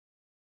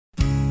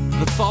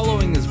The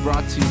following is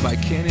brought to you by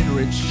Canyon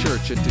Ridge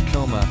Church in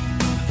Tacoma.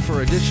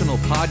 For additional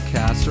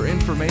podcasts or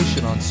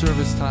information on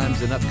service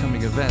times and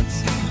upcoming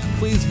events,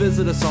 please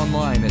visit us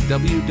online at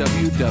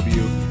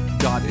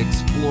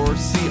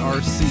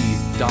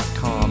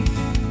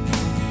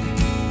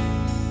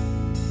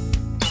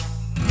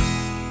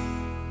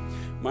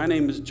www.explorecrc.com. My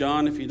name is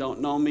John. If you don't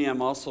know me,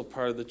 I'm also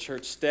part of the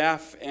church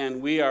staff,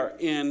 and we are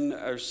in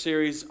our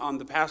series on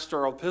the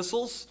pastoral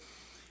epistles.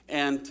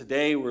 And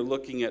today we're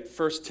looking at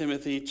 1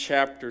 Timothy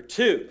chapter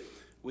 2.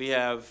 We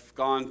have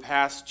gone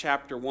past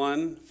chapter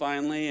 1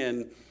 finally,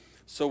 and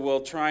so we'll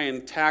try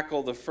and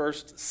tackle the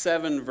first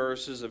 7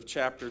 verses of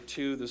chapter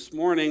 2 this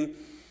morning.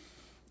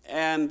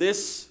 And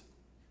this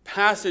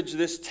passage,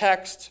 this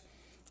text,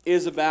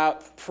 is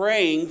about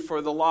praying for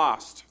the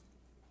lost.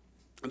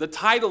 The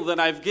title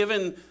that I've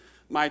given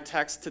my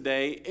text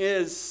today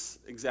is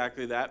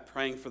exactly that,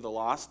 praying for the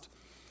lost.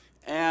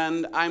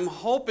 And I'm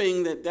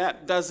hoping that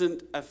that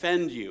doesn't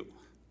offend you.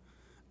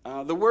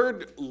 The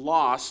word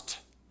lost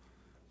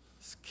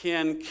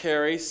can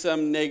carry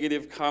some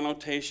negative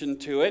connotation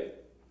to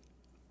it.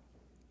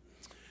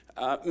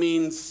 It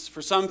means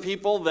for some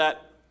people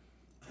that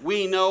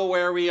we know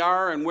where we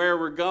are and where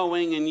we're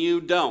going and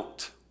you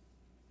don't.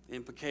 The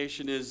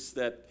implication is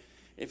that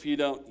if you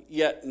don't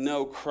yet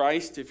know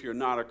Christ, if you're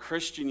not a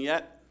Christian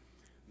yet,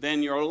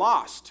 then you're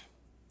lost.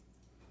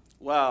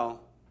 Well,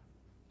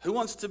 who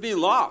wants to be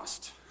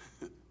lost?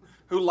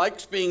 Who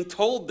likes being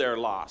told they're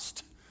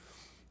lost?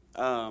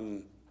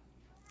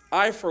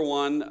 I, for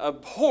one,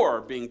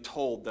 abhor being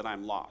told that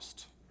I'm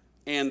lost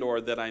and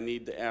or that I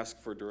need to ask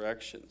for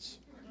directions.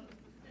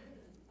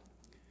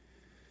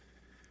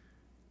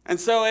 And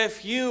so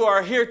if you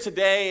are here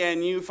today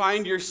and you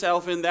find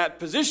yourself in that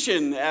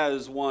position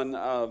as one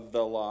of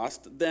the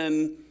lost,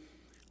 then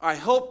I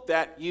hope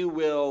that you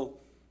will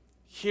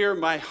hear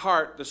my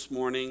heart this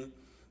morning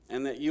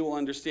and that you will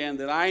understand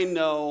that I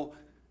know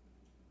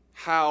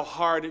how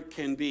hard it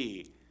can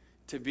be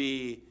to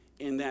be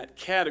in that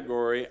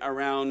category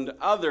around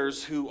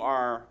others who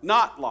are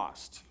not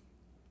lost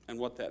and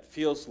what that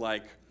feels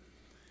like.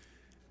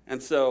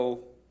 And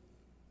so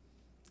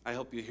I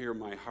hope you hear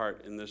my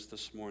heart in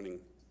this morning.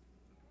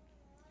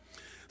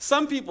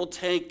 Some people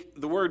take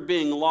the word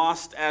being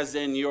lost as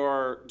in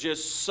you're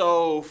just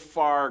so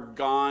far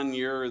gone,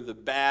 you're the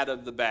bad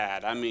of the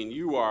bad. I mean,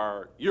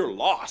 you're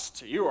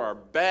lost. You are a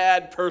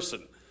bad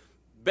person.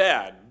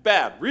 Bad,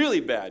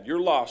 really bad. You're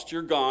lost,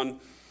 you're gone.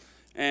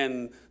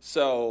 And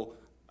so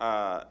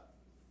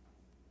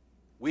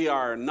we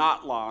are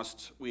not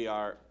lost. We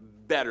are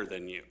better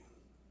than you.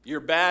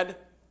 You're bad,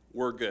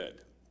 we're good.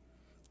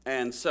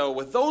 And so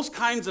with those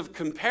kinds of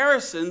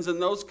comparisons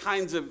and those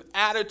kinds of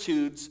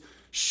attitudes,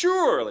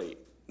 surely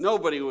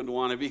nobody would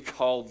want to be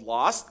called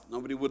lost.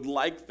 Nobody would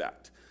like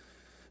that.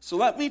 So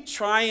let me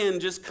try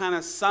and just kind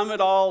of sum it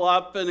all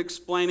up and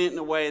explain it in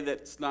a way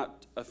that's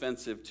not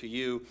offensive to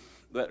you,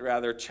 but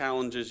rather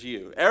challenges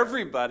you.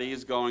 Everybody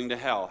is going to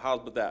hell. How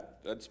about that?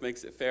 That just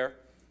makes it fair?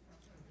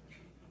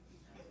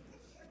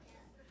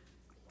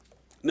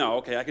 No,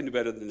 okay, I can do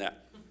better than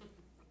that.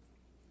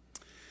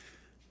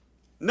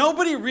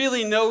 Nobody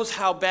really knows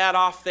how bad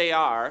off they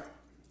are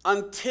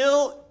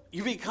until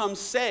you become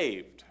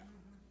saved.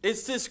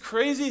 It's this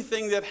crazy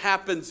thing that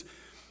happens.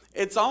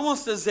 It's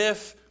almost as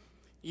if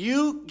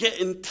you get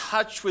in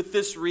touch with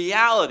this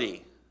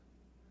reality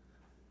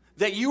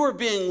that you are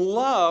being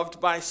loved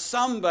by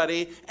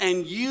somebody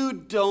and you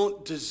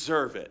don't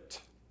deserve it.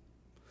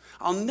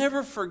 I'll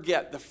never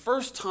forget the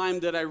first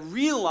time that I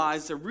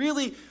realized, I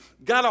really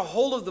got a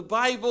hold of the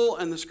Bible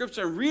and the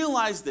scripture and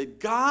realized that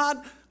God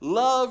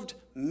loved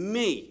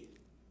me.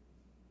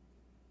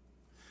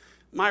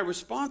 My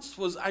response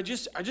was I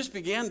just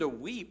began to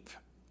weep.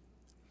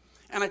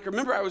 And I can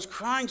remember I was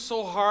crying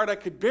so hard I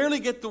could barely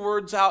get the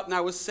words out, and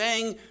I was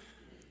saying,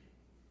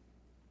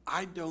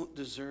 I don't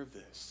deserve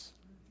this.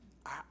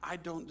 I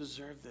don't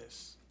deserve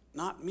this.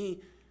 Not me.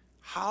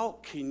 How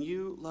can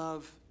you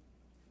love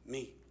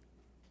me?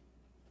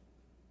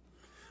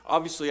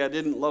 Obviously, I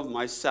didn't love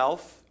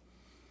myself,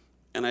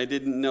 and I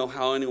didn't know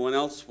how anyone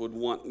else would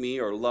want me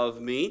or love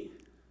me.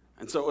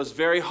 And so it was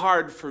very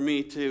hard for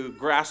me to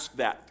grasp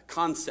that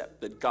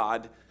concept that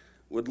God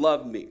would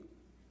love me.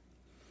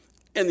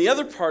 And the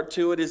other part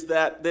to it is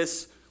that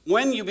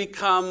when you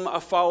become a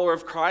follower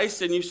of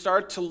Christ and you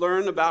start to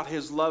learn about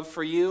his love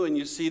for you and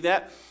you see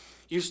that,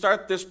 you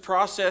start this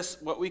process,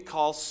 what we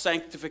call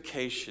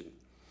sanctification.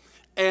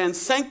 And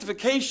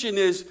sanctification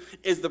is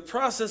the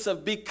process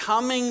of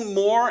becoming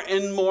more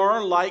and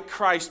more like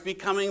Christ,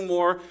 becoming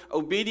more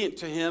obedient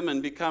to him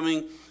and becoming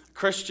a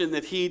Christian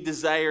that he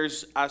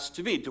desires us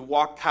to be, to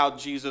walk how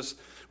Jesus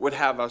would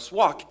have us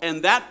walk.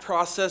 And that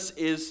process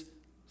is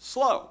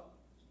slow.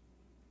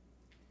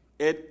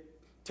 It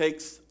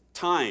takes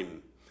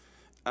time.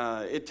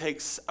 It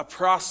takes a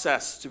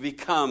process to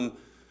become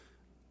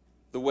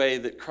the way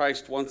that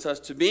Christ wants us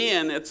to be,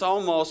 and it's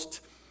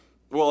almost,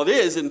 well, it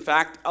is, in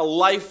fact, a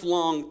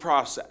lifelong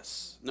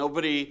process.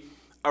 Nobody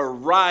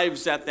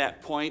arrives at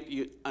that point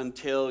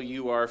until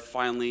you are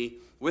finally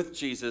with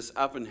Jesus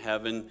up in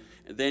heaven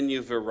then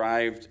you've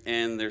arrived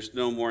and there's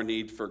no more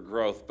need for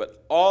growth.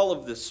 But all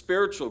of the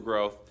spiritual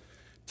growth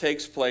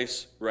takes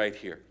place right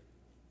here.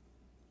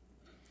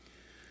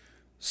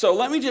 So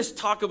let me just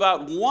talk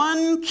about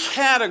one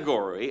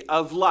category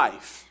of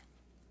life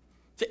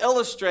to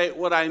illustrate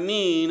what I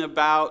mean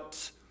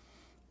about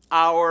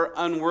our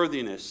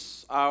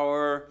unworthiness,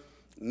 our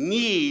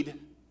need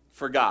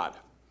for God.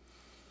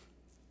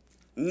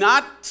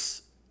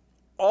 Not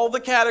all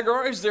the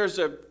categories. There's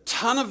a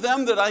ton of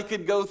them that I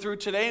could go through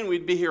today, and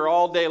we'd be here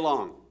all day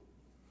long.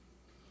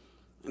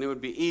 And it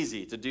would be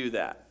easy to do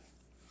that.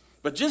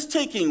 But just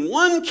taking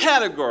one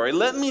category,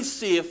 let me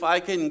see if I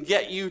can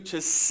get you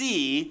to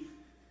see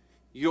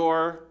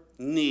your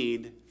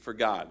need for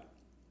God.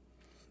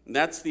 And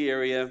that's the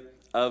area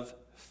of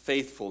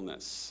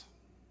faithfulness.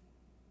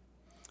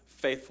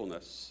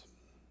 Faithfulness.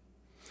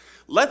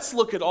 Let's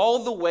look at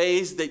all the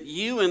ways that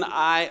you and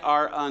I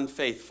are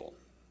unfaithful.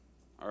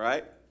 All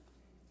right?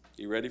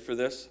 You ready for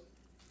this?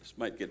 This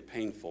might get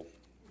painful.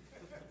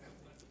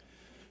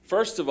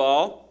 First of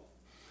all,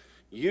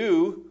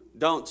 you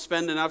don't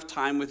spend enough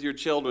time with your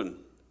children.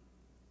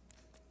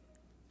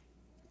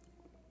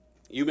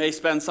 You may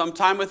spend some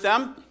time with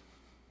them,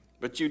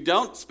 but you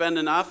don't spend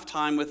enough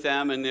time with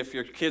them, and if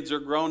your kids are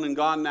grown and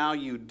gone now,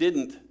 you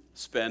didn't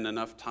spend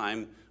enough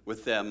time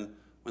with them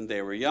when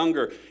they were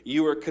younger.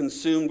 You were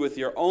consumed with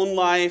your own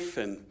life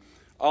and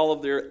all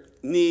of their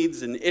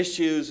needs and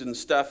issues and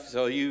stuff,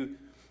 so you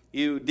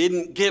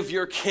didn't give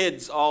your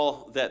kids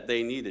all that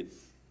they needed.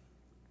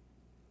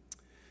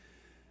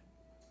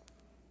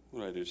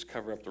 What did I do? Just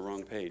cover up the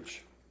wrong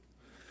page.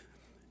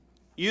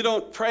 You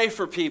don't pray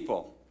for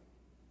people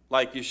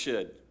like you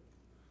should.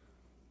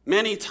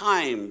 Many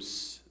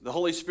times, the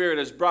Holy Spirit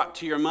has brought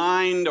to your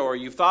mind, or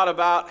you've thought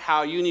about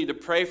how you need to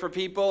pray for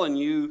people, and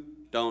you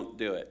don't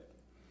do it.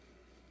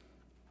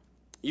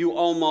 You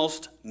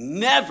almost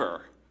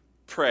never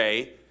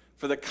pray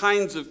for the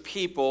kinds of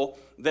people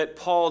that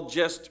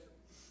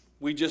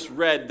we just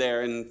read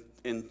there in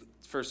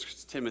 1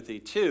 Timothy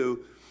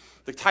 2,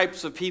 the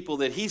types of people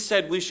that he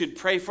said we should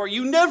pray for.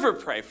 You never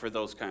pray for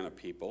those kind of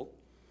people.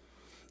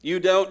 You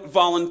don't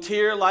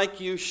volunteer like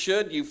you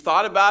should. You've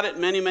thought about it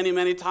many, many,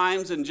 many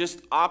times and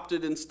just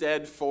opted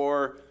instead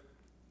for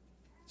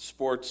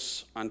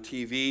sports on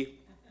TV.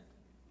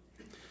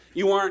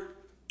 You aren't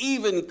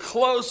even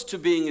close to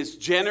being as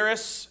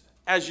generous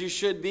as you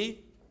should be.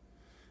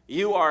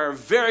 You are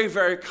very,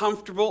 very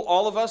comfortable,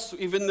 all of us,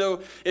 even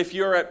though if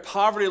you're at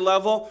poverty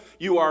level,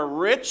 you are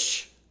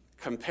rich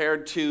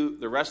compared to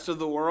the rest of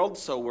the world.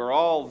 So we're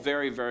all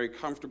very, very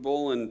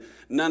comfortable, and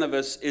none of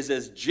us is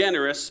as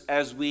generous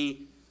as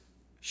we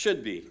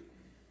should be.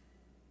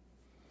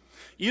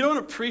 You don't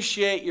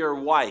appreciate your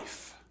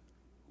wife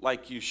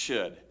like you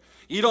should.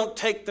 You don't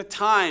take the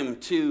time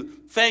to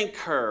thank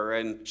her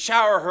and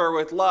shower her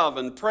with love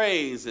and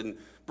praise and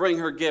bring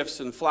her gifts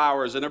and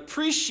flowers and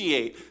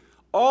appreciate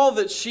all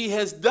that she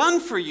has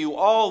done for you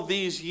all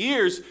these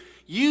years.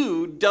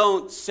 You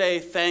don't say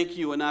thank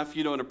you enough.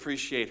 You don't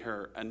appreciate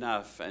her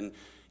enough. And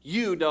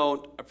you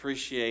don't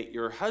appreciate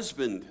your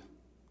husband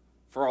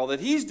for all that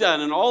he's done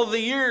and all the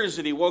years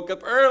that he woke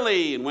up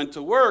early and went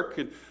to work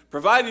and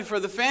provided for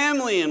the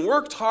family and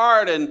worked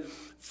hard and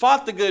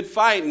fought the good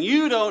fight. And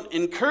you don't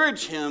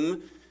encourage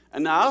him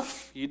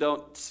enough. You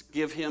don't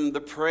give him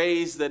the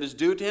praise that is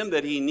due to him,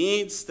 that he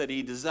needs, that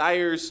he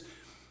desires.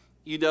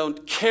 You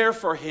don't care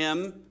for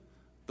him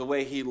the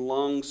way he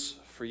longs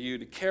for you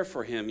to care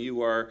for him.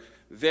 You are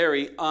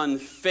very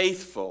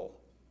unfaithful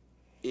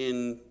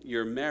in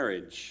your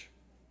marriage.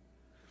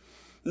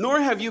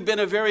 Nor have you been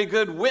a very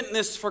good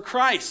witness for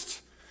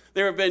Christ.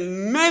 There have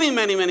been many,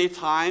 many, many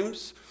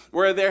times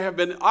where there have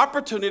been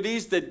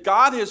opportunities that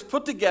God has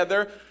put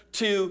together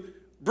to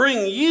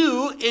bring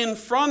you in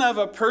front of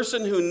a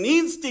person who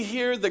needs to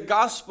hear the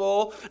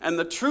gospel and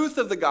the truth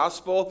of the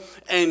gospel,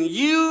 and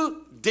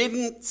you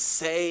didn't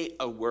say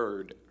a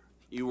word.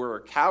 You were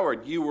a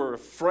coward. You were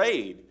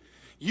afraid.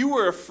 You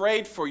were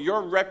afraid for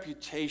your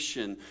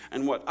reputation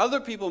and what other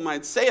people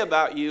might say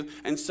about you,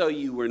 and so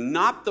you were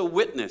not the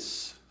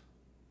witness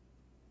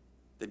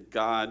that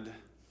God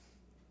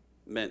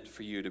meant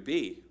for you to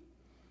be.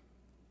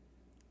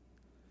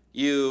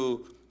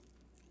 You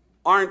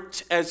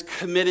aren't as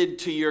committed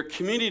to your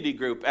community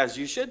group as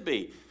you should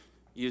be.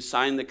 You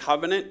sign the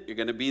covenant, you're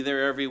going to be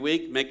there every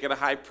week, make it a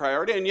high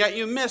priority, and yet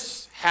you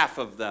miss half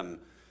of them.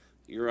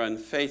 You're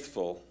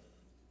unfaithful.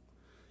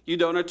 You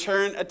don't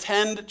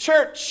attend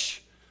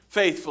church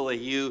faithfully.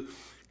 You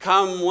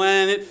come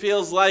when it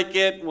feels like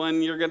it,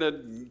 when you're going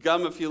to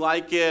come if you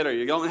like it, or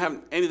you don't have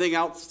anything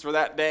else for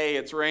that day.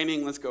 It's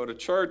raining, let's go to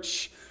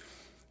church.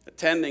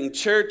 Attending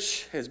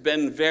church has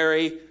been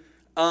very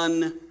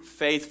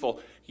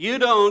unfaithful. You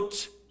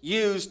don't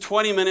use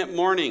 20-minute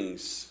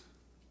mornings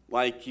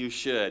like you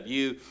should.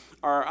 You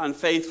are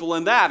unfaithful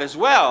in that as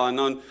well, and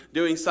on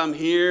doing some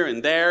here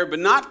and there, but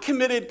not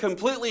committed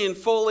completely and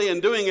fully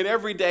and doing it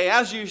every day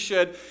as you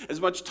should,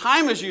 as much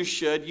time as you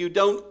should. You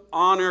don't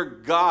honor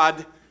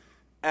God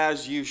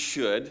as you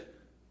should.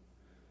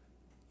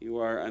 You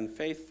are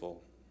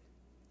unfaithful.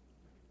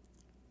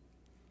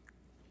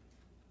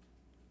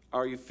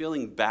 Are you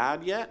feeling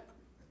bad yet?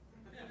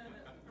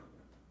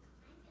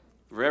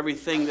 For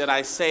everything that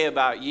I say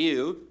about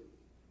you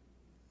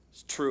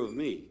is true of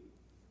me.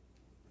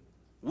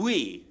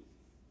 We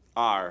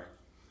are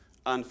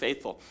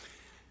unfaithful.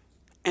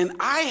 And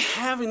I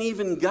haven't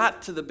even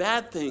got to the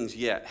bad things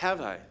yet, have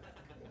I?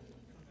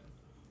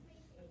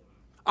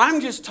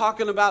 I'm just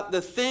talking about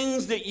the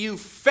things that you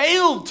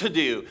failed to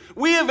do.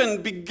 We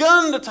haven't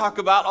begun to talk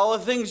about all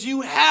the things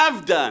you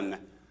have done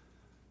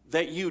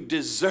that you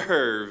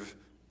deserve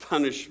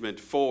punishment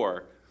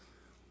for.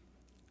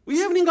 We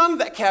haven't even gone to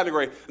that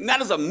category. And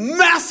that is a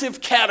massive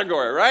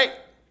category, right?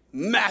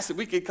 Massive.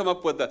 We could come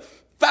up with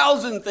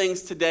 1,000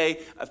 things today,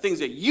 things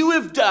that you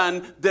have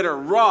done that are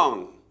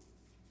wrong.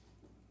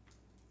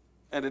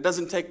 And it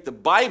doesn't take the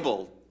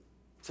Bible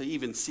to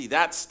even see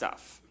that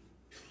stuff.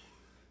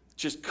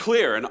 Just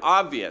clear and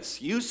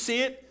obvious. You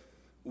see it,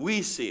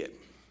 we see it.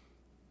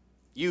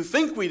 You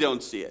think we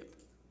don't see it,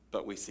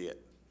 but we see it.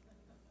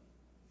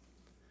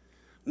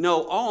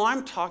 No, all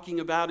I'm talking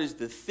about is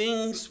the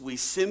things we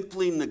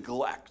simply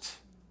neglect,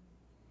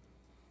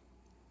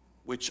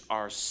 which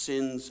are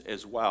sins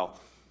as well.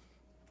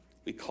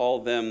 We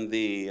call them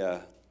the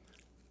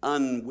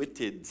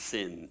unwitted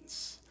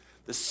sins.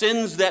 The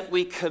sins that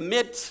we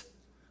commit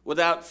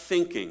without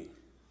thinking.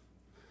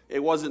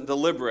 It wasn't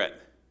deliberate.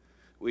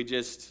 We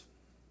just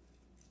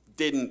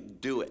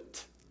didn't do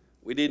it.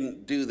 We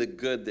didn't do the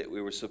good that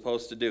we were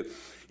supposed to do.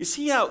 You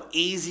see how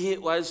easy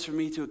it was for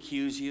me to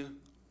accuse you?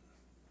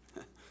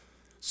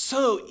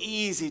 So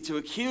easy to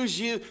accuse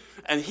you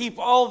and heap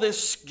all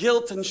this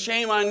guilt and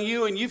shame on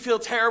you, and you feel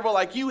terrible,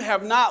 like you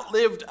have not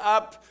lived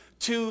up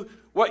to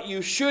what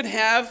you should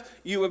have.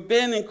 You have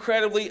been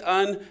incredibly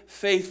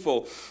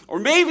unfaithful. Or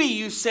maybe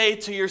you say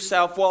to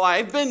yourself, well,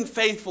 I've been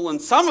faithful in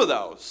some of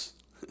those.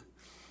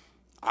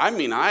 I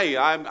mean,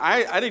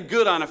 I did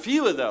good on a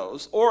few of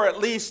those. Or at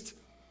least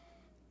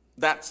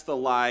that's the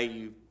lie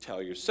you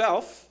tell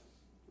yourself,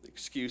 the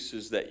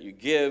excuses that you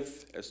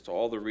give as to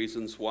all the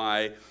reasons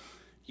why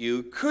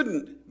you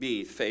couldn't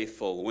be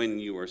faithful when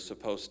you were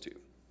supposed to.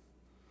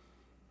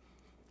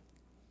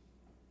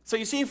 So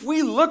you see, if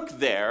we look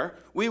there,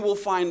 we will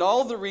find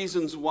all the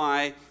reasons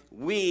why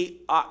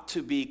we ought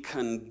to be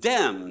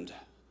condemned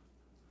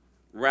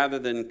rather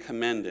than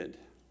commended.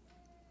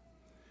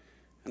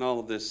 And all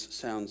of this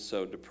sounds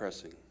so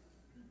depressing.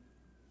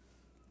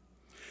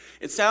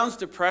 It sounds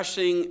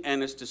depressing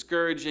and it's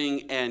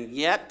discouraging, and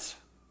yet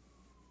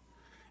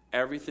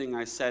everything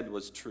I said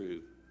was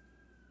true.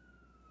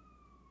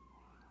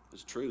 It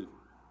was true.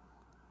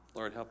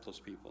 Lord, help those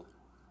people.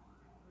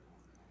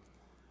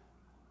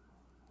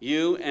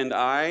 You and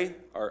I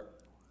are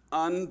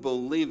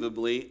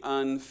unbelievably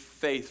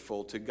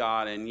unfaithful to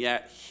God, and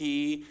yet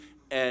He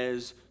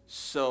is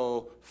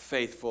so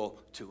faithful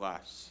to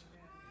us.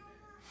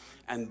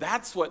 And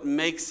that's what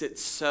makes it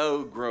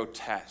so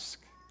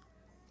grotesque.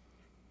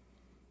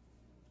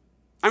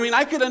 I mean,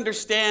 I could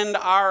understand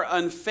our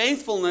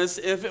unfaithfulness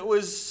if it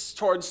was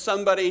towards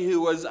somebody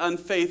who was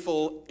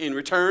unfaithful in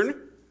return.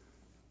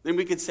 Then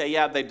we could say,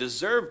 yeah, they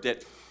deserved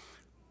it.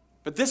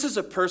 But this is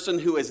a person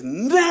who has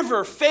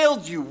never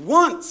failed you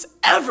once,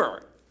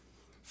 ever.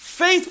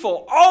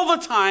 Faithful all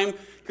the time,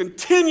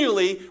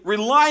 continually,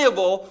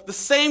 reliable, the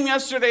same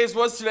yesterday as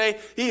was today.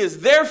 He is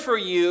there for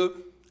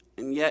you.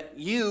 And yet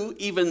you,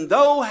 even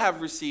though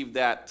have received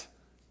that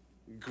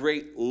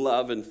great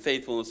love and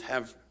faithfulness,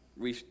 have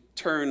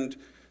returned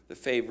the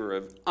favor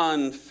of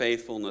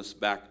unfaithfulness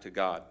back to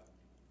God.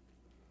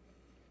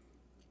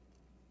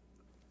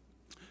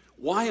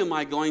 Why am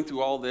I going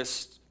through all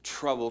this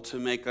trouble to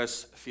make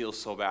us feel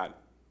so bad?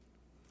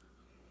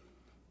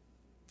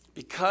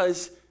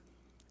 Because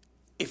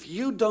if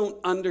you don't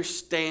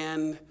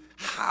understand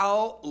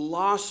how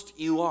lost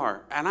you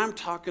are, and I'm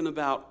talking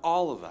about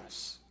all of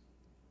us,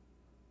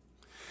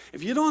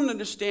 if you don't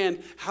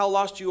understand how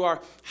lost you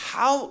are,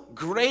 how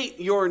great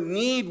your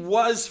need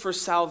was for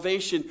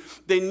salvation,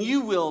 then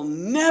you will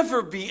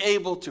never be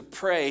able to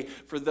pray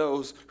for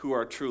those who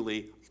are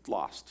truly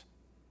lost.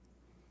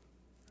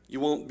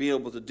 You won't be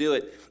able to do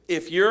it.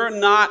 If you're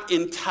not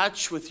in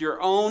touch with your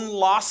own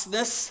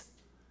lostness,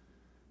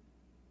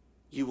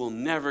 you will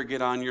never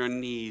get on your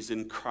knees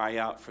and cry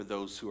out for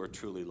those who are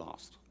truly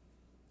lost.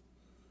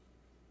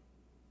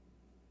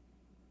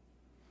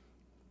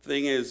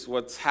 Thing is,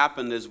 what's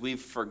happened is we've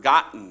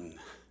forgotten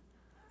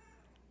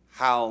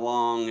how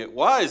long it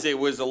was. It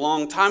was a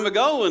long time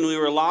ago when we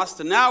were lost,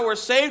 and now we're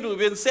saved. We've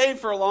been saved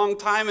for a long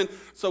time, and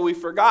so we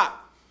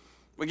forgot.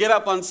 We get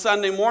up on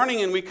Sunday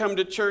morning and we come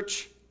to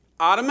church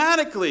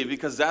automatically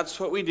because that's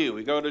what we do.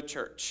 We go to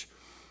church.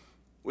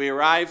 We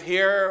arrive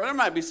here. There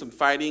might be some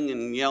fighting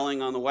and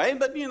yelling on the way,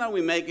 but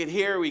we make it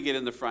here. We get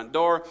in the front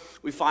door.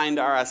 We find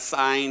our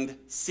assigned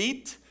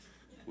seat.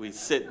 We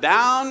sit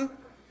down.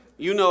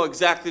 You know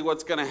exactly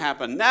what's going to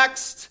happen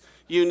next.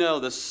 You know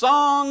the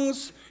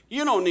songs.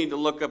 You don't need to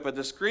look up at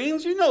the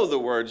screens. You know the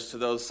words to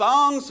those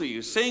songs, so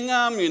you sing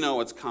them. You know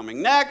what's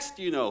coming next.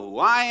 You know who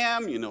I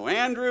am. You know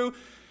Andrew.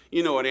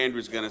 You know what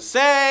Andrew's going to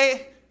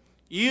say.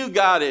 You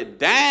got it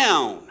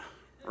down,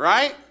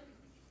 right?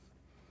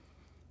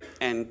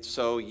 And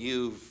so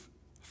you've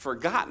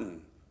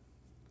forgotten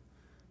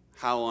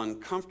how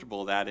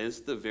uncomfortable that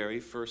is the very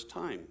first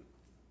time.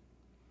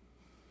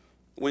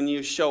 When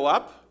you show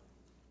up,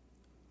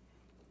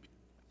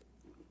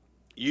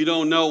 you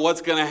don't know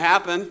what's going to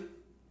happen.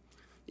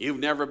 You've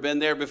never been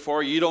there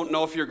before. You don't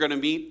know if you're going to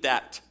meet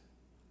that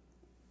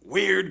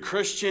weird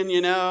Christian,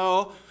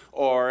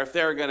 or if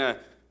they're going to,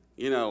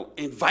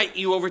 invite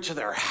you over to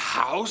their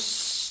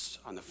house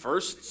on the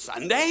first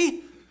Sunday.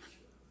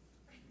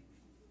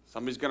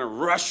 Somebody's going to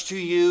rush to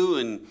you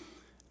and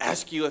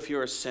ask you if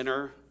you're a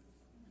sinner.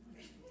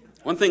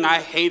 One thing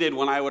I hated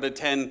when I would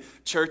attend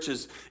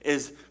churches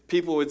is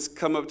people would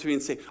come up to me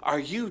and say, "Are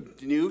you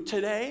new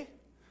today?"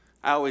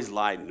 I always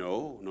lied.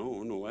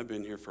 No, I've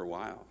been here for a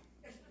while.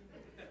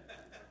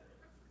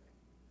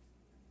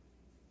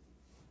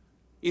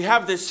 You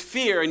have this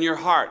fear in your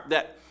heart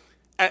that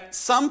at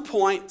some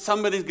point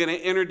somebody's going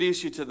to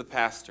introduce you to the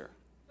pastor.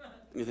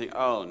 And you think,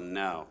 oh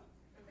no.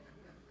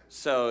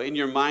 So in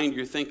your mind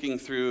you're thinking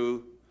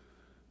through,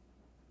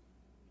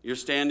 you're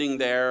standing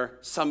there,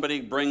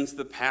 somebody brings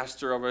the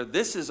pastor over.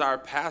 This is our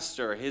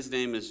pastor, his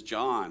name is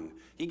John.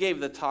 He gave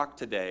the talk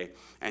today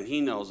and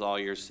he knows all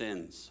your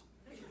sins.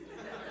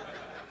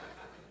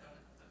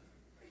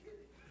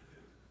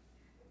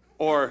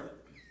 Or,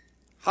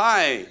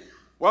 hi,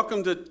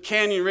 welcome to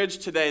Canyon Ridge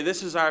today.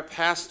 This is our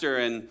pastor,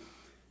 and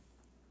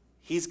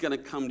he's going to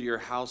come to your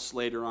house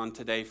later on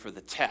today for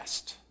the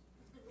test.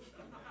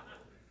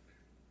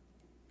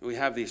 We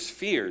have these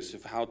fears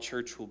of how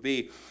church will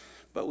be,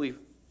 but we've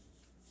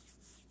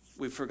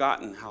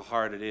forgotten how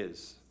hard it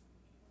is.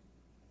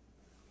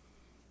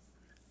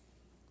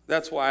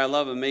 That's why I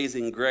love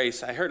Amazing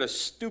Grace. I heard a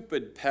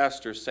stupid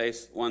pastor say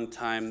one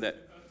time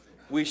that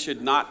we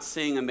should not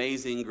sing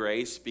Amazing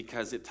Grace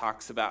because it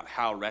talks about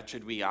how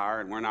wretched we are,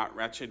 and we're not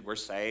wretched, we're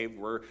saved,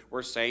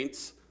 we're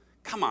saints.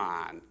 Come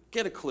on,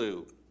 get a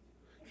clue.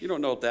 You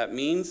don't know what that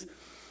means.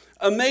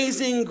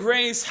 Amazing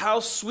grace, how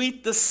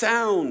sweet the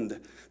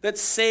sound that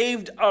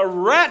saved a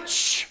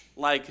wretch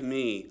like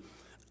me.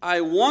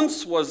 I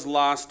once was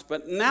lost,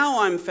 but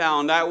now I'm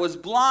found. I was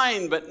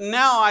blind, but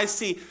now I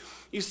see.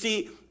 You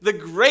see, the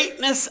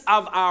greatness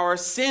of our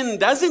sin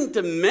doesn't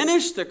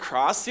diminish the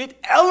cross, it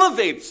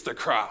elevates the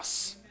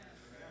cross.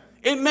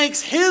 It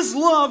makes his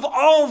love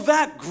all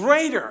that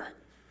greater.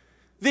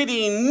 That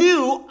he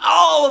knew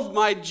all of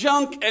my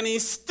junk and he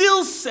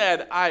still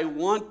said, I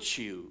want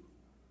you.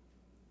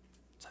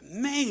 It's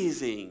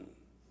amazing.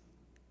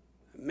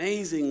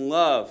 Amazing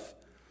love.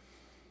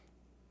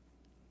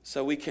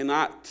 So we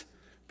cannot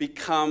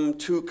become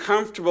too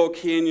comfortable,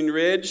 Canyon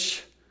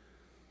Ridge.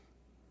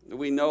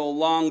 We no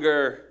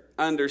longer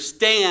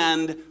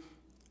understand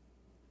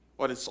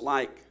what it's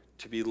like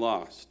to be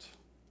lost.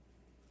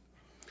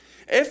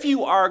 If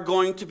you are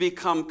going to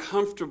become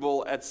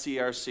comfortable at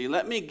CRC,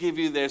 let me give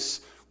you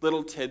this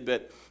little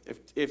tidbit.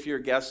 If you're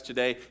a guest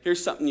today,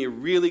 here's something you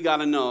really got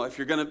to know. If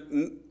you're going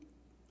to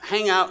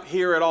hang out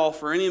here at all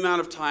for any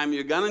amount of time,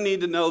 you're going to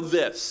need to know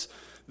this.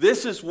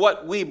 This is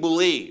what we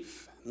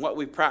believe, what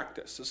we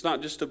practice. It's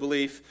not just a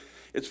belief,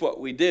 it's what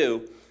we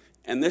do.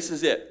 And this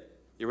is it.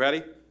 You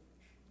ready?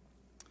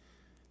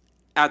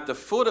 At the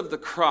foot of the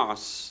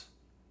cross,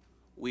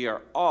 we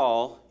are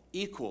all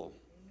equal.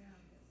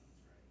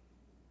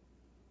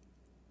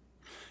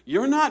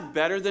 You're not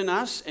better than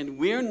us, and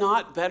we're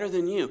not better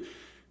than you.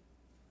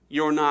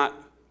 You're not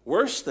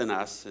worse than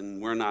us,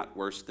 and we're not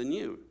worse than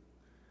you.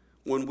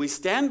 When we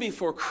stand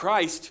before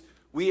Christ,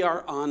 we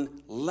are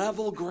on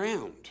level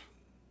ground,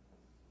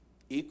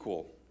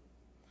 equal.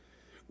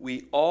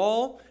 We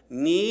all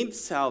need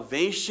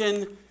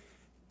salvation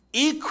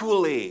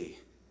equally.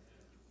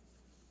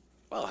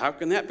 Well, how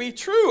can that be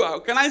true? How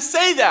can I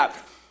say that?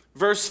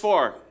 Verse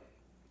 4.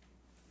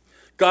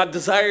 God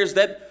desires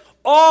that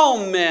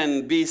all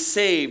men be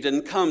saved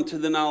and come to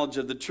the knowledge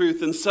of the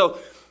truth. And so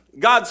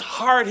God's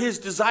heart, his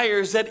desire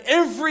is that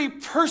every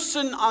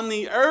person on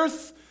the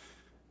earth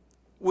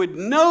would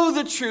know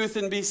the truth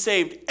and be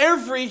saved.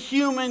 Every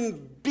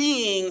human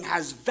being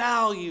has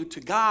value to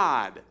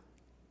God.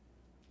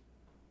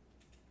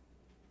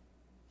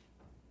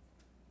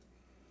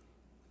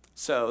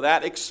 So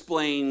that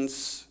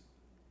explains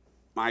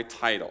my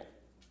title,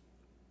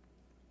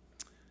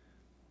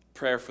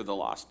 Prayer for the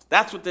Lost.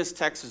 That's what this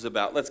text is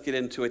about. Let's get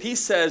into it. He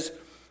says,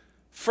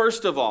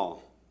 first of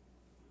all,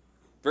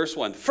 verse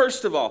 1,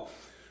 first of all,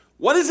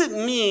 what does it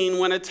mean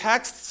when a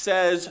text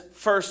says,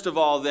 first of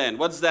all, then?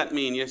 What does that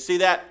mean? You see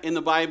that in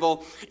the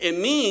Bible? It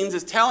means,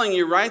 it's telling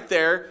you right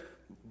there,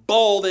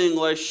 bold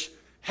English,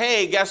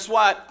 hey, guess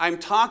what? I'm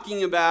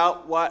talking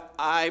about what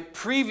I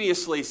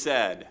previously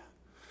said.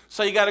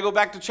 So you got to go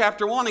back to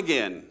chapter 1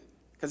 again,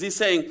 because he's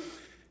saying,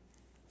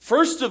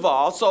 first of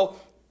all, so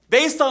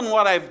based on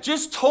what I've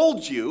just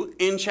told you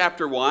in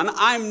chapter 1,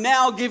 I'm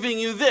now giving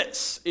you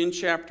this in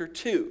chapter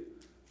 2.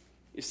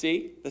 You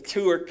see, the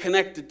two are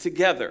connected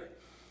together.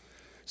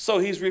 So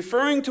he's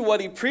referring to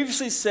what he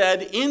previously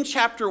said in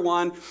chapter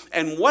 1.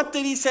 And what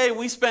did he say?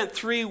 We spent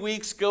 3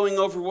 weeks going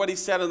over what he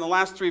said in the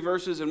last 3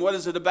 verses. And what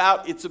is it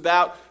about? It's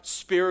about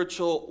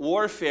spiritual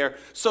warfare.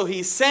 So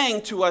he's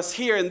saying to us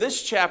here in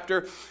this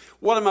chapter,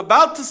 what I'm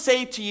about to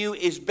say to you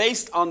is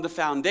based on the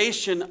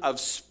foundation of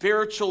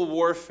spiritual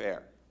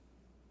warfare.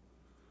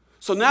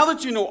 So now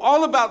that you know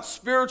all about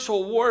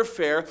spiritual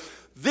warfare,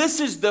 this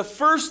is the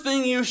first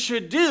thing you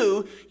should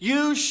do.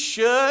 You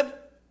should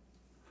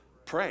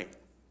pray.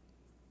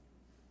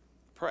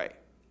 Pray.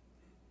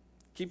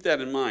 Keep that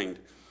in mind.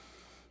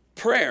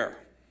 Prayer.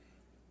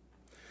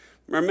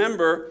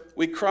 Remember,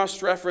 we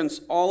cross-reference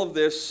all of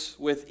this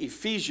with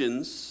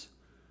Ephesians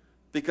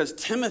because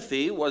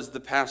Timothy was the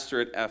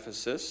pastor at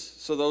Ephesus,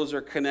 so those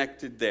are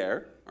connected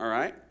there, all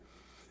right?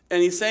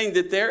 And he's saying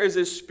that there is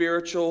a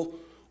spiritual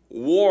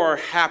war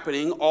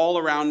happening all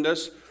around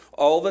us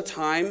all the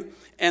time,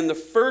 and the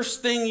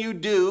first thing you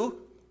do,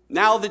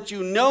 now that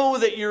you know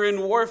that you're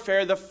in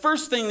warfare, the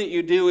first thing that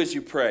you do is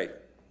you pray.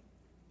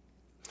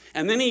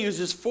 And then he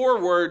uses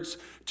 4 words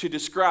to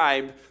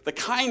describe the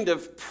kind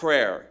of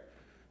prayer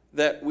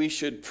that we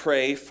should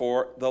pray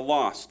for the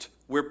lost.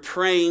 We're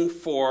praying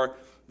for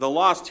the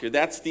lost here.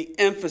 That's the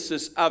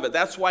emphasis of it.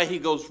 That's why he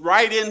goes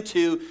right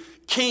into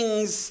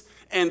kings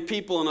and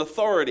people in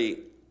authority.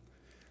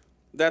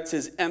 That's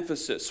his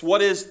emphasis.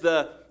 What is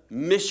the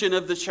mission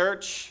of the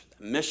church?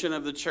 The mission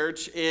of the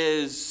church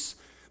is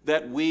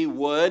that we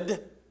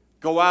would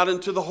go out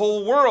into the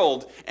whole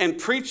world and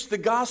preach the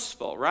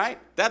gospel, right?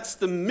 That's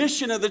the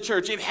mission of the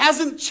church. It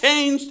hasn't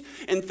changed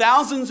in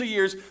thousands of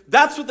years.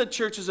 That's what the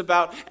church is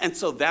about. And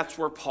so that's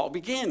where Paul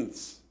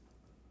begins.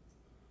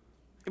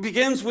 It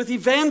begins with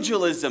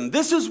evangelism.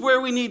 This is where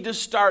we need to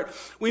start.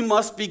 We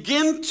must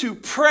begin to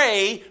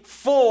pray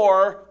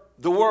for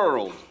the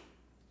world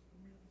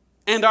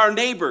and our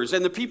neighbors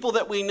and the people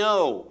that we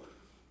know.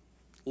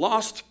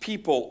 Lost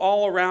people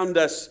all around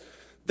us.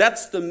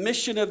 That's the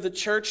mission of the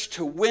church,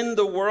 to win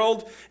the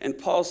world. And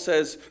Paul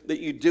says that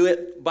you do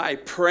it by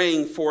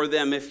praying for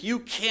them. If you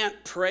can't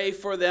pray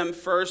for them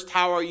first,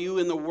 how are you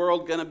in the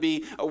world going to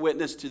be a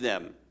witness to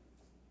them?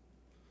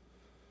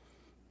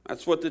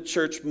 That's what the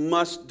church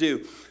must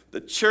do.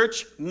 The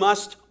church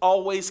must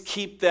always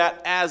keep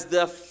that as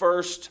the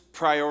first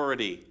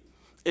priority.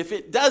 If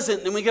it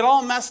doesn't, then we get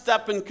all messed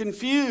up and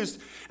confused,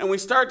 and we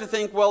start to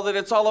think, well, that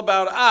it's all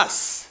about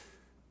us.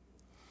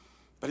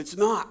 But it's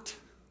not.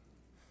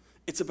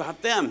 It's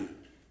about them.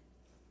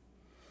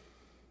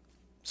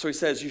 So he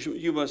says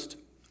you must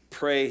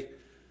pray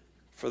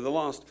for the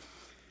lost.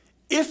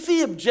 If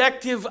the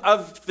objective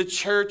of the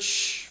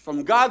church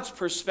from God's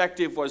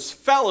perspective was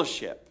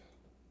fellowship,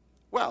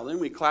 well, then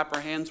we clap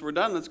our hands, we're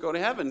done, let's go to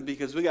heaven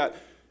because we got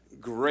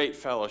great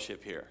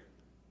fellowship here.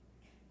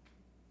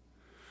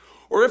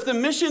 Or if the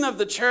mission of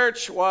the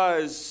church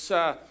was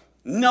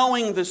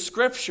knowing the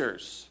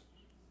scriptures,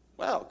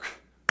 well,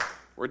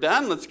 we're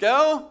done, let's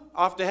go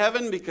off to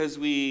heaven because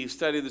we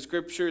study the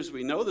scriptures,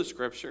 we know the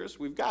scriptures,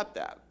 we've got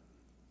that.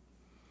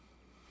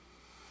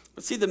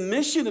 But see, the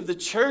mission of the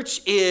church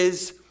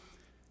is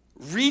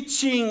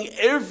reaching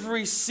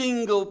every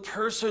single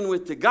person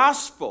with the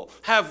gospel.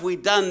 Have we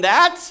done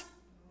that?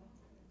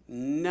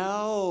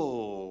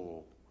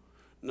 No.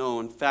 No,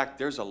 in fact,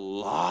 there's a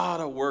lot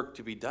of work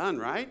to be done,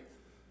 right?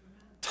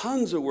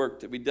 Tons of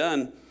work to be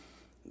done.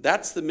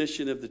 That's the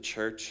mission of the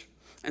church.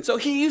 And so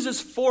he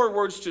uses 4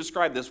 words to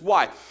describe this.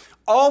 Why?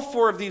 All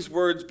 4 of these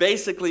words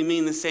basically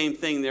mean the same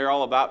thing. They're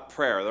all about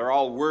prayer. They're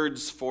all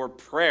words for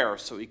prayer.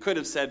 So he could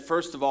have said,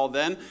 first of all,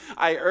 then,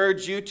 I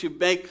urge you to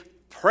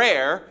make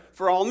prayer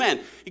for all men.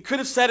 He could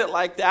have said it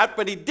like that,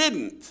 but he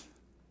didn't.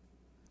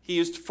 He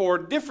used 4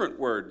 different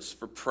words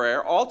for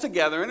prayer, all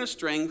together in a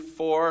string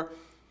for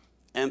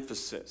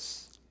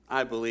emphasis,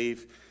 I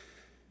believe.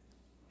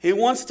 He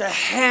wants to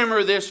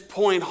hammer this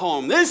point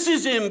home. This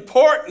is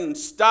important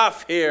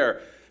stuff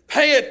here.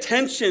 Pay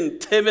attention,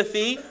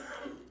 Timothy.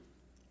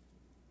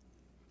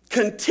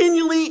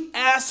 Continually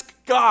ask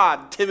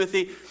God,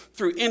 Timothy,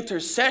 through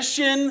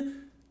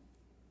intercession,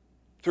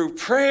 through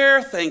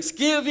prayer,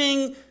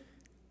 thanksgiving.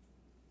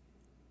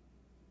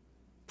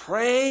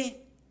 Pray,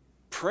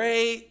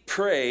 pray,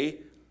 pray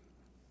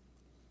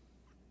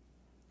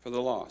for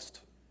the lost.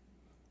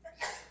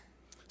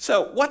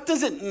 So, what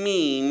does it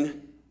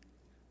mean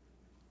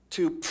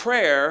to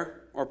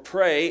prayer or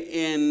pray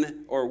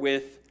in or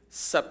with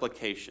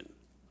supplication?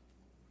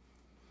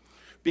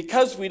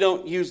 Because we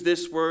don't use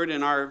this word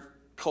in our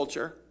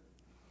culture,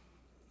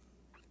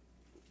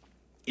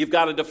 you've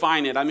got to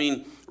define it. I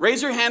mean,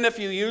 raise your hand if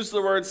you used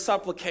the word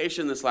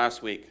supplication this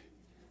last week.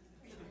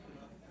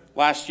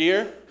 Last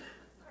year?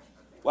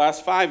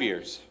 Last 5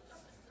 years?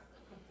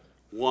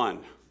 1,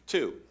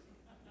 2.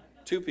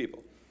 2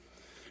 people.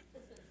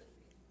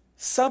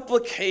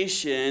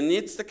 Supplication,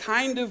 it's the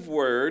kind of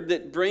word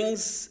that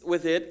brings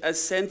with it a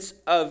sense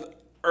of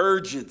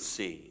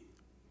urgency,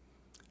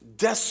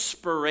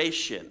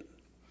 desperation.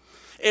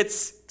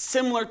 It's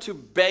similar to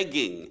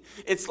begging.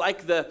 It's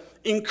like the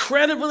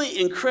incredibly,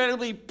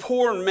 incredibly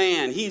poor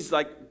man. He's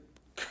like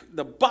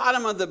the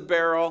bottom of the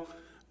barrel,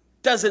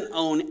 doesn't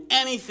own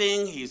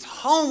anything. He's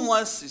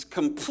homeless. He's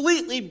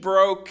completely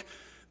broke,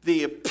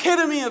 the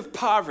epitome of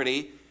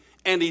poverty,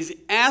 and he's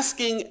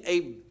asking a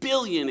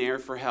billionaire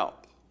for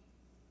help.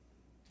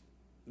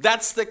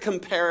 That's the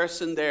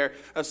comparison there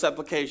of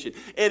supplication.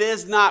 It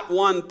is not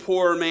one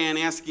poor man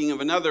asking of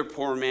another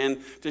poor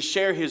man to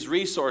share his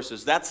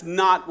resources. That's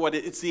not what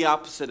it's the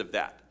opposite of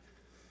that.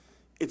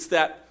 It's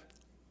that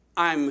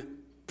I'm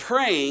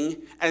praying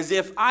as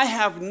if I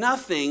have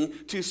nothing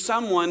to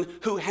someone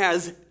who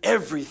has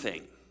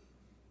everything.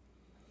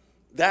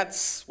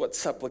 That's what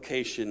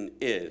supplication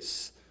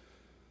is.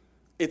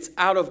 It's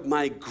out of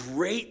my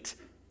great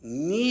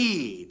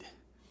need.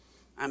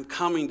 I'm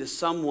coming to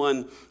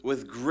someone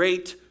with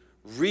great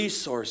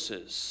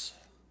resources.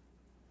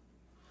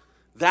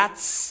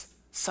 That's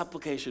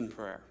supplication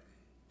prayer.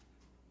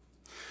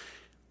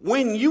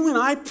 When you and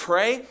I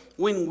pray,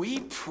 when we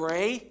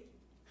pray,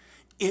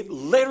 it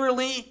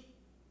literally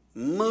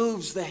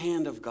moves the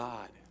hand of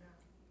God.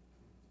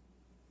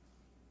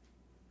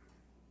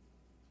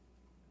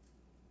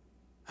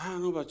 I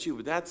don't know about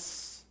you, but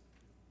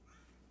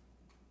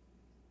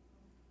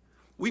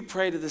we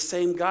pray to the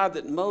same God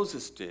that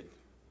Moses did,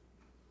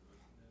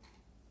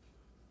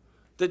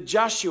 that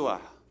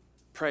Joshua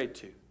prayed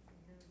to.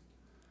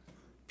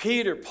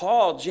 Peter,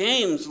 Paul,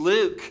 James,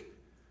 Luke,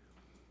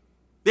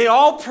 they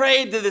all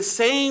prayed to the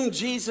same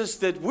Jesus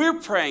that we're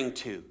praying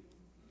to.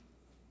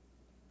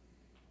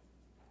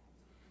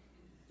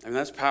 And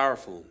that's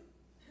powerful.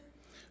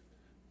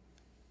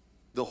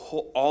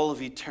 All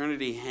of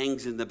eternity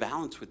hangs in the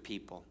balance with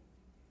people.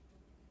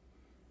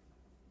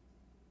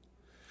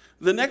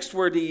 The next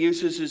word he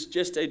uses is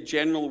just a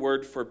general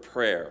word for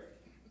prayer.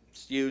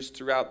 It's used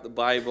throughout the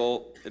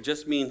Bible. It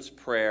just means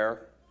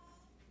prayer.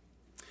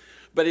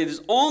 But it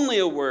is only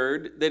a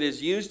word that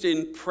is used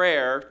in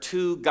prayer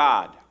to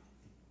God.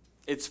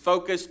 It's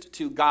focused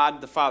to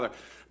God the Father.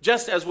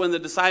 Just as when the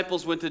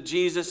disciples went to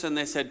Jesus and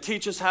they said,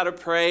 teach us how to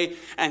pray.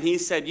 And he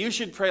said, you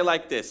should pray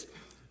like this.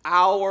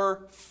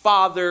 Our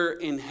Father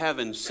in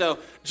heaven. So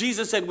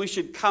Jesus said we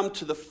should come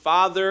to the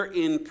Father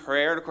in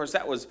prayer. And of course,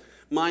 that was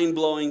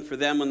mind-blowing for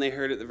them when they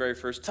heard it the very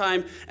first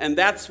time. And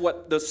that's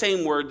what the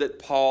same word that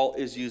Paul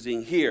is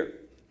using here.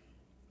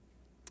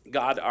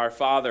 God our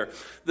Father.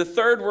 The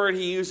third word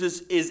he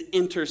uses is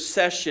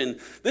intercession.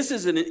 This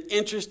is an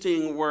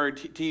interesting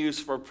word to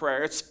use for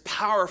prayer. It's a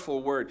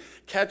powerful word.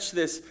 Catch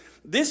this.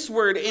 This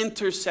word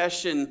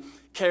intercession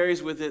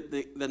carries with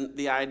it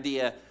the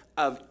idea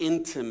of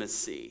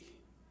intimacy.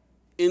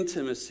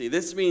 Intimacy.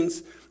 This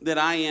means that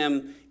I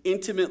am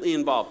intimately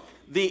involved.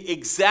 The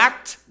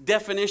exact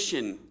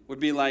definition would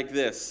be like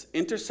this.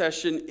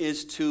 Intercession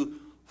is to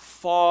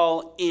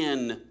fall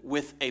in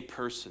with a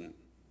person.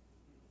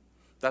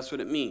 That's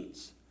what it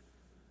means.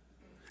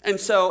 And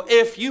so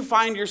if you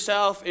find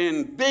yourself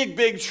in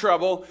big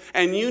trouble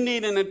and you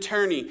need an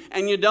attorney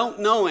and you don't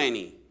know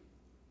any,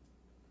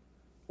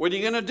 what are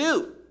you going to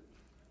do?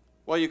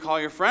 Well, you call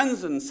your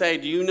friends and say,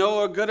 do you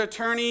know a good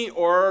attorney?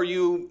 Or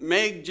you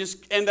may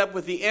just end up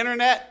with the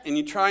internet and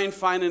you try and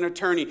find an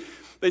attorney.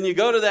 Then you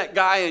go to that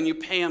guy and you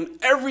pay him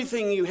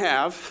everything you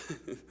have.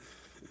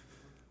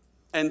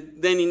 And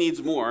then he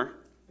needs more.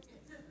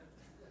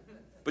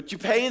 But you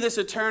pay this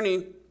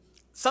attorney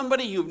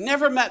somebody you've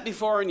never met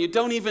before and you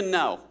don't even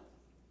know.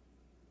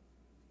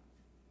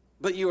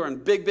 But you are in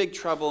big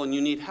trouble and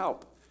you need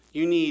help.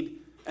 You need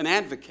an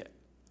advocate.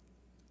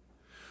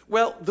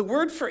 Well, the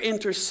word for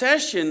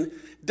intercession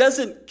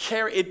doesn't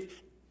carry,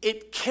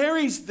 it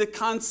carries the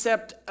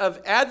concept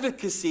of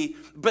advocacy,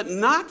 but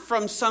not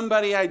from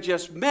somebody I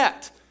just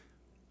met.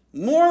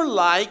 More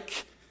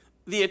like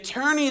the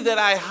attorney that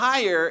I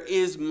hire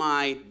is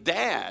my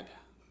dad.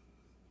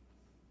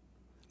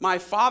 My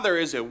father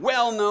is a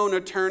well-known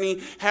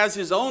attorney, has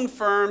his own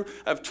firm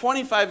of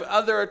 25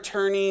 other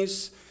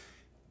attorneys.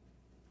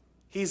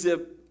 He's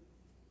an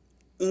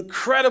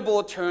incredible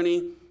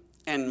attorney,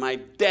 and my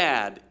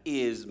dad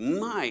is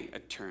my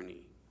attorney.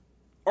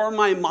 Or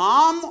my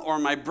mom or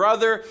my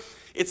brother.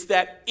 It's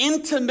that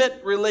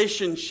intimate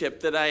relationship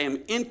that I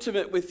am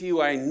intimate with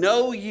you. I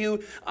know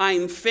you.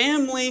 I'm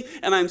family,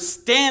 and I'm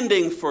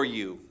standing for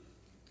you.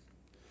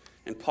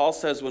 And Paul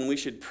says when we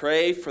should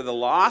pray for the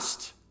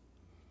lost,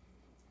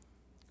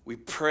 we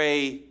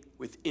pray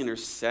with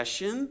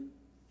intercession,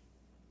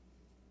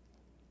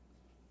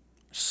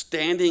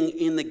 standing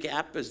in the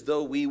gap as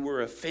though we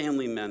were a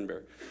family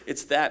member.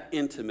 It's that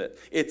intimate.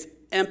 It's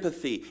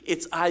empathy.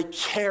 It's I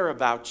care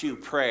about you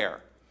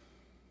prayer.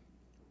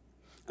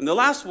 And the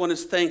last one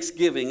is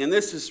thanksgiving. And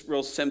this is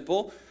real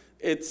simple.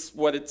 It's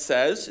what it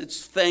says.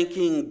 It's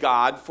thanking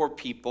God for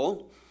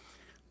people.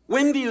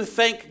 When do you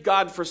thank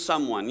God for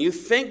someone? You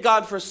thank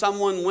God for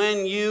someone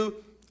when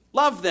you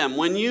love them,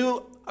 when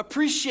you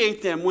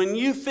appreciate them, when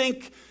you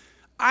think,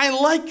 I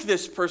like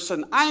this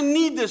person, I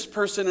need this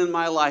person in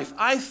my life,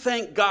 I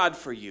thank God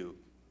for you.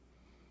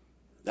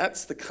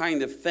 That's the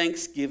kind of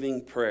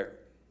thanksgiving prayer.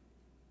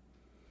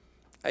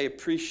 I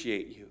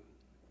appreciate you.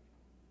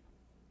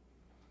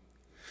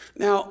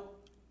 Now,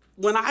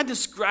 when I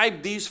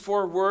describe these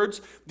four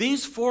words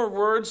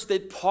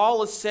that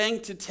Paul is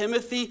saying to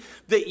Timothy,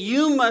 that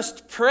you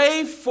must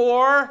pray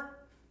for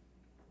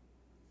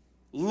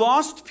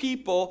lost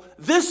people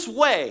this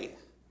way,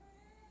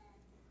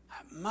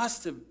 it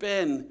must have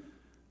been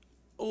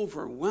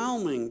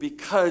overwhelming,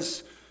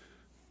 because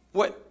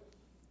what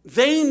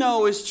they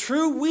know is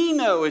true, we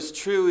know is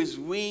true, is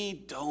we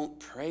don't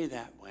pray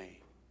that way.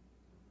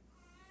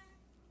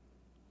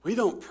 We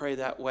don't pray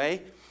that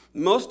way.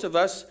 Most of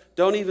us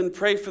don't even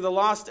pray for the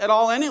lost at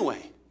all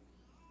anyway.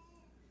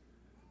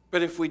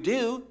 But if we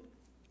do,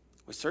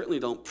 we certainly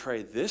don't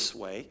pray this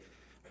way.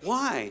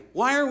 Why?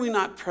 Why are we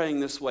not praying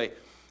this way?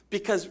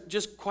 Because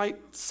just quite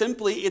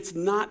simply, it's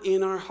not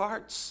in our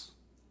hearts.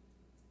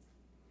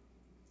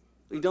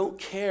 We don't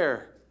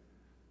care.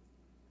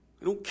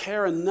 We don't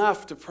care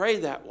enough to pray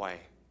that way.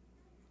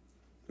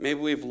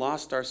 Maybe we've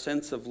lost our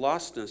sense of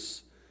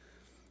lostness.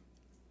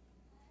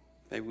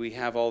 Maybe we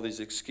have all these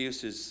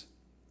excuses.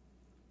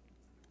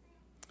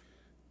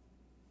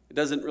 It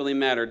doesn't really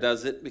matter,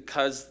 does it?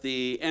 Because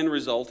the end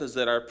result is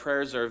that our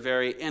prayers are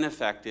very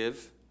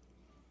ineffective.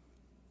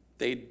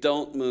 They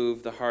don't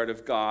move the heart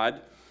of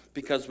God,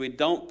 because we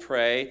don't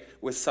pray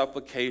with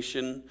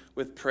supplication,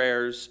 with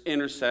prayers,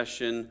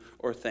 intercession,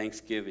 or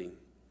thanksgiving.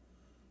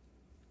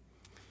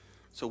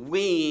 So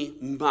we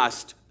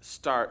must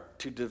start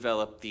to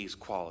develop these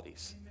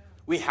qualities.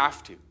 We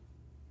have to.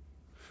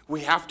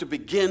 We have to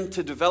begin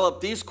to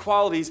develop these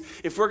qualities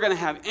if we're going to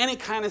have any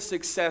kind of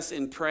success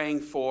in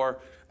praying for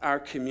our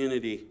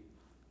community.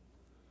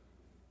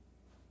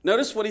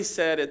 Notice what he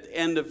said at the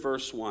end of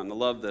verse 1. I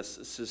love this.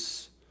 This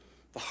is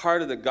the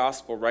heart of the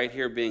gospel right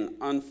here being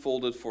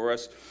unfolded for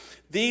us.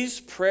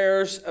 These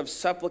prayers of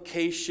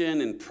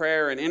supplication and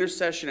prayer and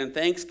intercession and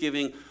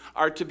thanksgiving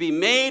are to be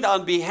made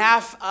on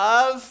behalf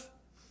of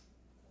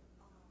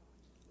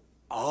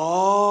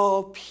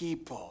all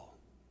people.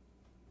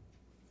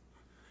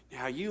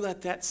 Now, you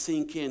let that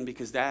sink in,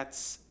 because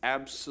that's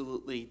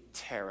absolutely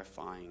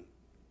terrifying.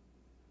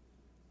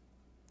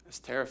 It's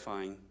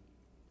terrifying.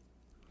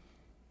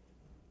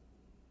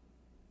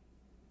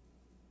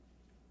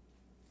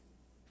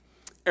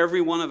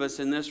 Every one of us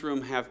in this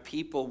room have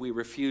people we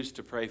refuse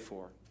to pray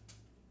for.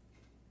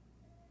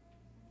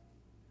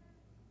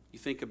 You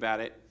think about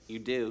it, you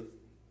do.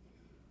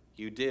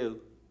 You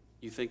do.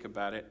 You think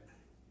about it.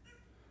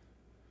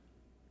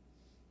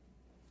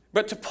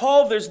 But to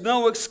Paul, there's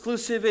no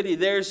exclusivity.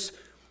 There's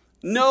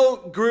no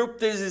group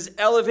that is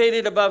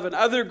elevated above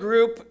another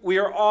group. We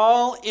are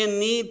all in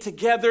need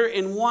together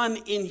in one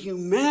in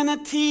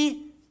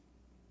humanity.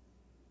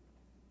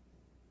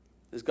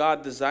 As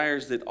God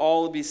desires that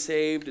all be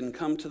saved and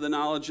come to the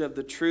knowledge of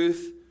the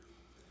truth.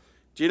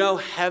 Do you know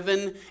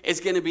heaven is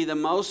going to be the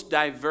most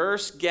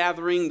diverse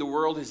gathering the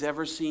world has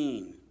ever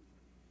seen?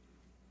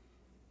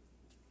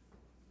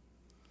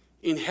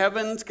 In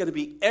heaven, it's going to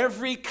be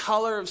every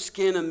color of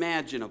skin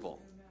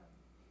imaginable.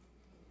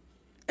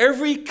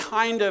 Every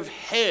kind of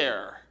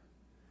hair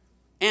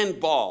and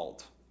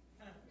bald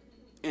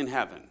in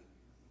heaven.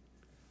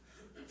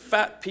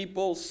 Fat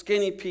people,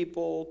 skinny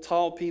people,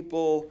 tall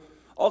people,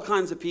 all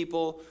kinds of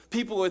people.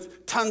 People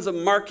with tons of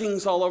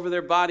markings all over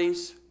their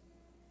bodies.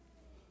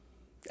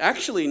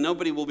 Actually,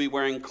 nobody will be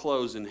wearing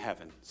clothes in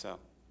heaven, so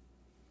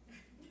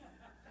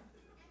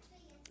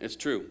it's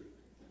true.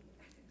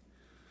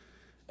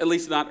 At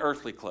least not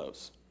earthly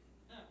clothes.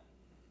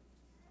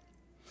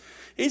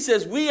 He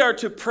says we are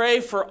to pray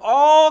for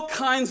all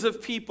kinds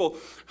of people.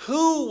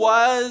 Who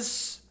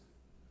was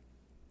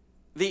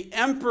the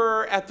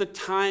emperor at the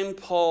time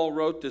Paul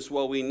wrote this?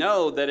 Well, we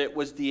know that it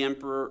was the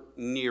Emperor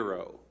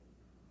Nero.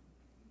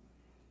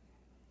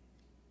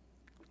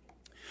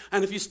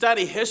 And if you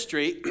study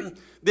history,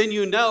 then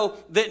you know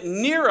that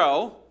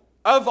Nero,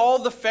 of all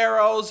the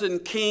pharaohs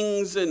and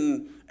kings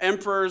and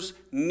emperors,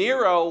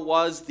 Nero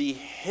was the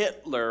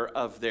Hitler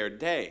of their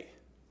day.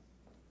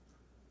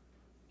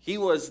 He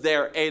was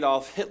their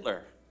Adolf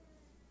Hitler.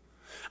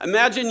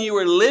 Imagine you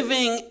were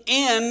living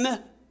in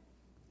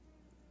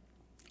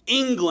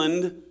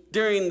England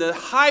during the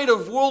height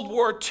of World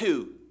War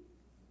II.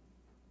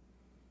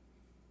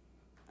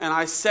 And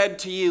I said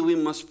to you, we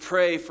must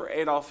pray for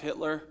Adolf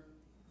Hitler.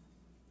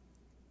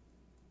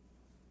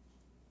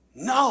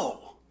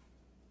 No.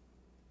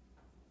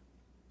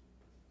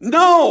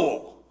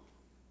 No.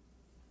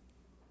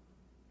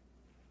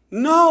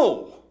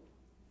 No.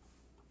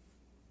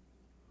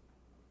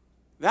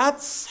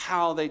 That's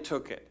how they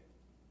took it.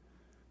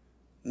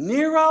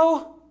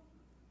 Nero?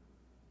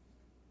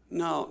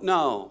 No.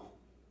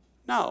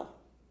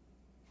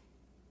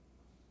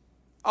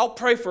 I'll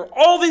pray for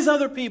all these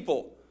other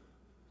people.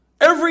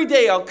 Every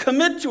day I'll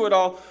commit to it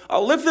all.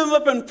 I'll lift them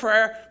up in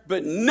prayer,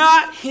 but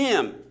not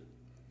him.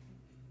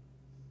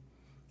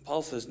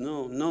 Paul says,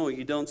 no,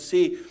 you don't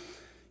see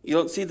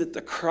that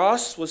the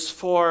cross was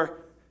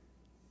for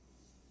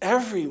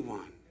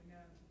everyone.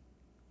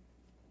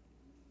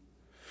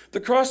 The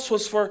cross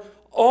was for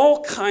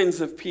all kinds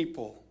of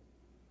people.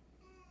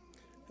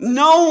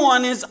 No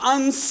one is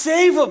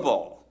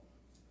unsavable.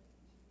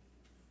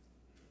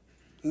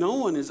 No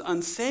one is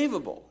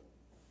unsavable.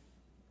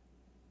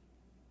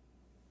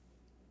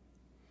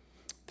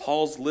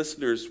 Paul's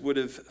listeners would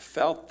have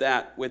felt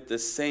that with the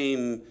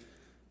same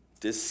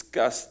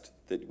disgust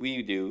that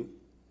we do.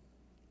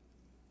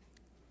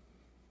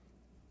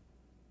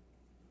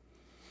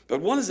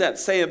 But what does that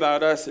say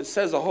about us? It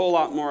says a whole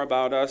lot more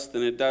about us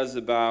than it does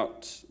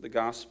about the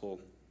gospel.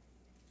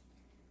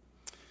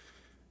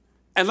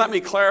 And let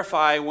me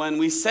clarify, when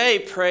we say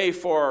pray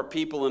for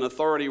people in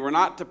authority, we're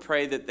not to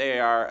pray that they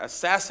are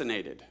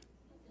assassinated.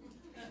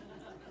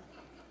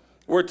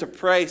 We're to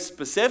pray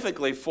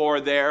specifically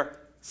for their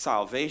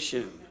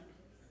salvation.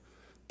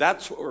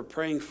 That's what we're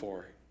praying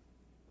for.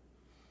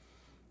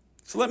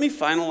 So let me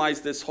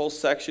finalize this whole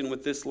section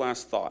with this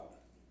last thought.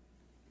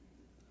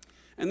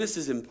 And this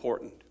is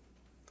important.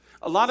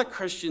 A lot of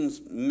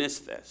Christians miss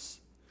this.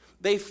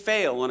 They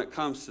fail when it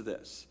comes to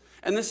this.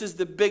 And this is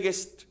the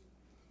biggest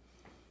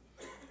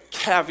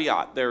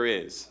caveat there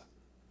is.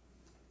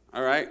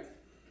 All right?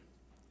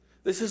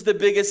 This is the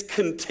biggest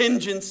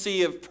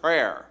contingency of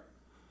prayer.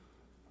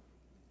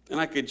 And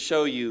I could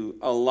show you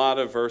a lot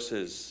of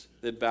verses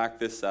that back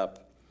this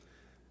up.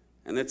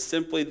 And it's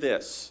simply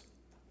this.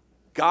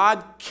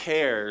 God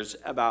cares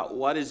about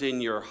what is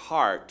in your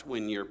heart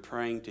when you're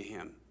praying to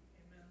Him.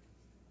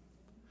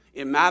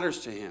 It matters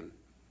to Him.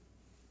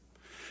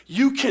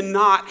 You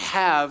cannot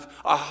have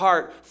a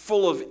heart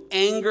full of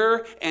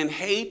anger and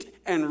hate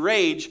and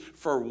rage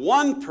for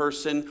one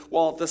person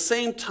while at the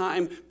same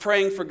time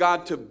praying for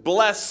God to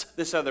bless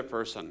this other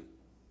person.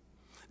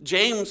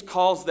 James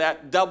calls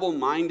that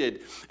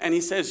double-minded. And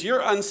he says,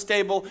 you're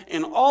unstable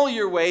in all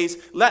your ways.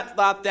 Let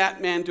not that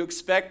man to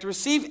expect to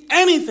receive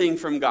anything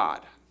from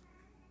God.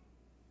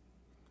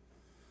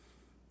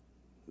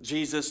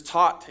 Jesus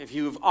taught, if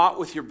you have aught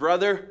with your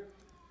brother,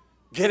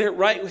 get it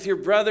right with your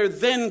brother,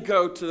 then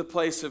go to the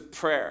place of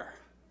prayer.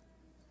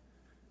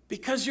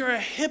 Because you're a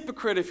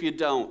hypocrite if you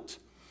don't.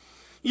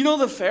 You know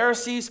the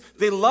Pharisees,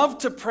 they love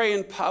to pray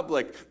in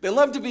public. They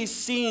love to be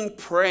seen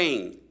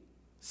praying.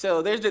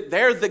 So there's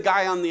the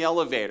guy on the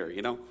elevator,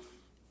 you know.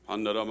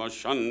 That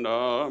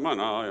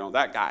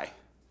guy.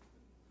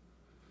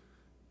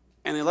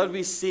 And they love to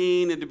be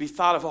seen and to be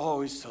thought of,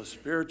 oh, he's so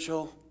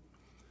spiritual.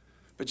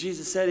 But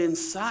Jesus said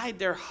inside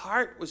their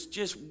heart was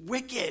just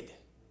wicked,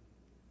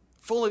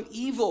 full of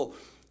evil.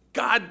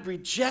 God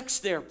rejects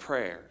their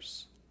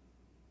prayers.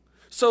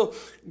 So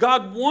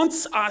God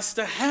wants us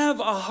to have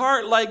a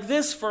heart like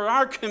this for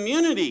our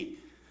community.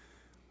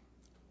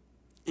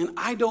 And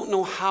I don't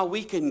know how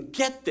we can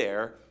get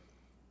there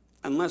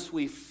unless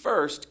we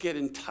first get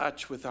in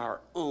touch with our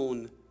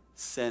own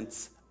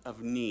sense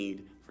of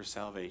need for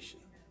salvation.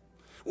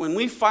 When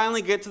we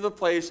finally get to the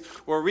place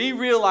where we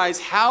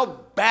realize how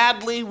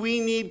badly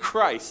we need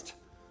Christ,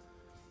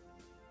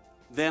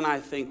 then I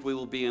think we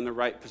will be in the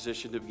right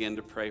position to begin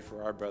to pray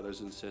for our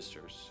brothers and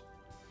sisters.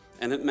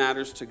 And it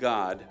matters to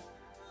God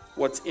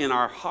what's in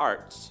our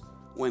hearts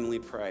when we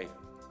pray.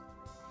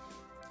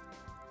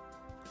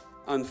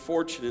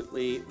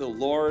 Unfortunately, the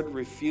Lord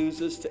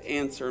refuses to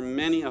answer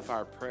many of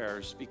our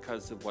prayers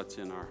because of what's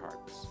in our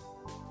hearts.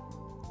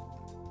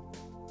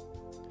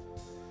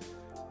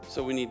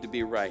 So we need to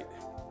be right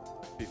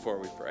before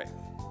we pray.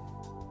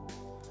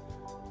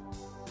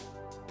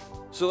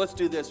 So let's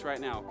do this right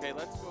now, okay?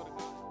 Let's go to God.